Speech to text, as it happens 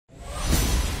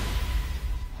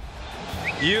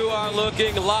You are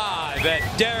looking live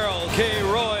at Darrell K.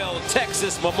 Royal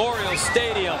Texas Memorial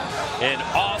Stadium in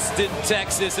Austin,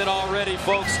 Texas. And already,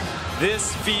 folks,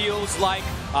 this feels like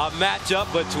a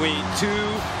matchup between two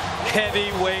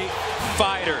heavyweight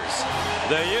fighters.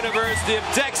 The University of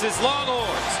Texas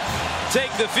Longhorns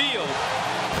take the field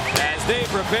as they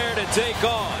prepare to take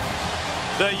on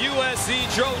the USC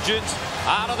Trojans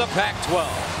out of the Pac-12.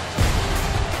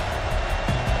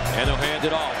 And they'll hand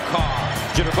it off. Carr,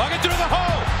 jitterbug it through the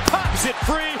hole, pops it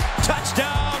free,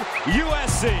 touchdown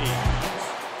USC.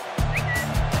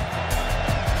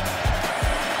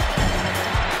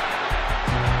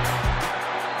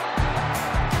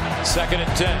 Second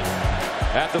and 10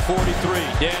 at the 43.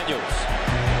 Daniels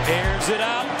airs it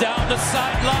out down the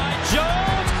sideline.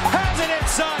 Jones has it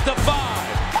inside the 5.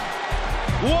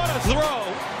 What a throw.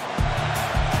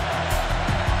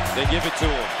 They give it to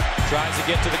him. Tries to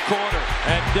get to the corner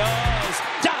and does.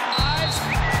 Dives.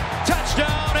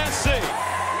 Touchdown SC.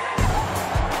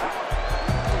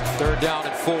 Third down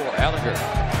and 4. Ellinger.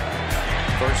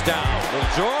 First down. Little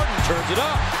Jordan turns it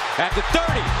up at the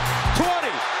 30.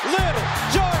 20. Little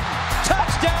Jordan.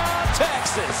 Touchdown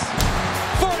Texas.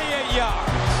 48 yards.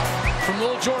 From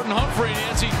Little Jordan Humphrey,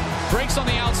 Nancy breaks on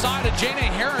the outside of J.N.A.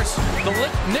 Harris, the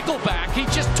nickelback. He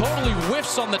just totally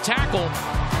whiffs on the tackle.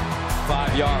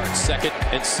 5 yards, 2nd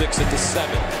and 6 at the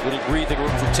 7. Little breathing room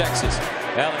for Texas.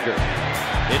 Ellinger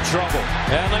in trouble.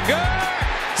 Ellinger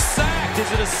sacked.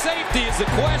 Is it a safety is the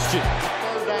question.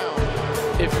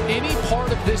 If any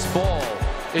part of this ball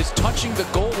is touching the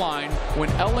goal line when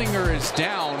Ellinger is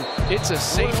down, it's a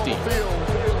safety.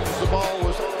 The ball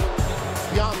was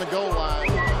beyond the goal line.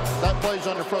 That plays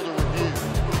under further review.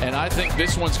 And I think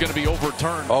this one's going to be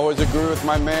overturned. Always agree with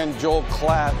my man Joel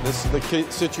Klatt. This is the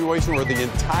situation where the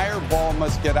entire ball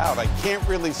must get out. I can't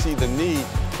really see the knee,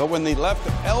 but when the left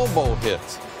elbow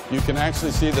hits, you can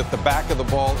actually see that the back of the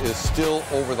ball is still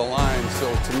over the line.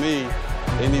 So to me,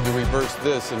 they need to reverse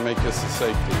this and make this a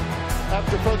safety.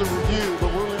 After further review, the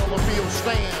ruling on the field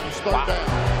stands. Third down.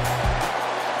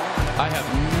 I have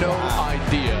no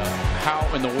idea how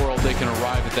in the world they can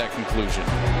arrive at that conclusion.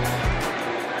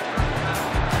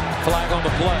 Flag on the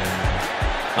play.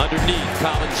 Underneath,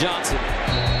 Colin Johnson.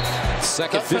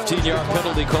 Second 15-yard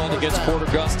penalty called against Porter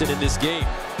Gustin in this game.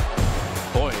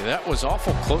 Boy, that was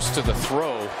awful close to the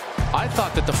throw. I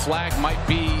thought that the flag might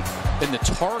be in the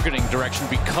targeting direction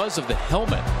because of the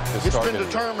helmet. It's been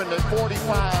determined that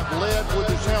 45 led with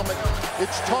his helmet.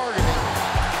 It's targeting.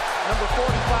 Number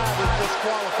 45 is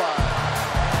disqualified.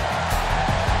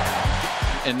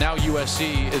 And now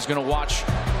USC is going to watch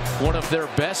one of their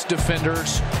best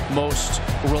defenders, most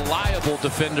reliable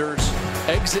defenders,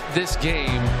 exit this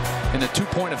game in a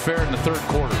two-point affair in the third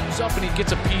quarter. He's up and he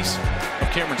gets a piece of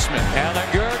Cameron Smith.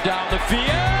 Ellinger down the field.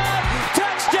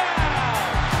 Touchdown!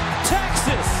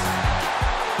 Texas!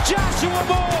 Joshua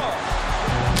Moore!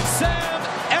 Sam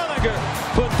Ellinger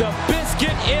put the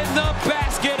biscuit in the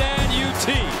basket, and UT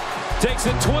takes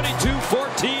a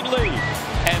 22-14 lead.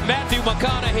 And Matthew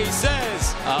McConaughey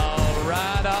says, all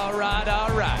right, all right,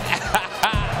 all right.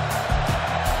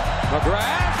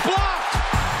 McGrath blocked.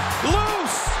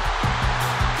 Loose.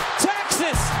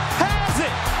 Texas has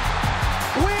it.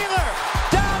 Wheeler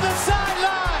down the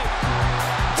sideline.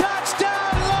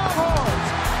 Touchdown Longhorns.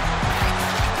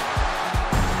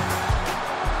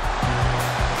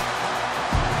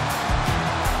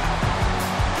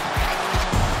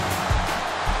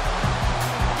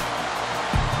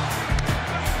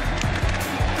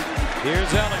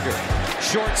 Here's Ellinger.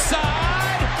 Short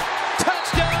side.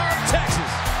 Touchdown,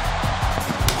 Texas.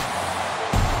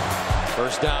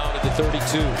 First down at the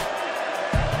 32.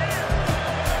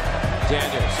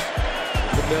 Daniels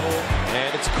in the middle,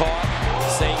 and it's caught.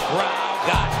 St. Brown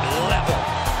got level.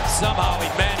 Somehow he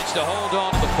managed to hold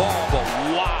on to the ball, but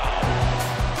wow.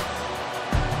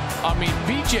 I mean,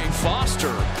 B.J.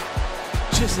 Foster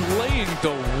just laying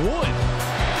the wood.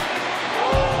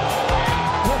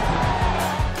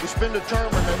 It's been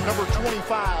determined that number 25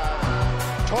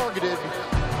 targeted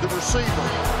the receiver.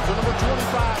 So number 25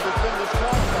 has been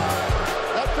disqualified.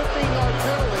 That 15-yard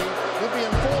penalty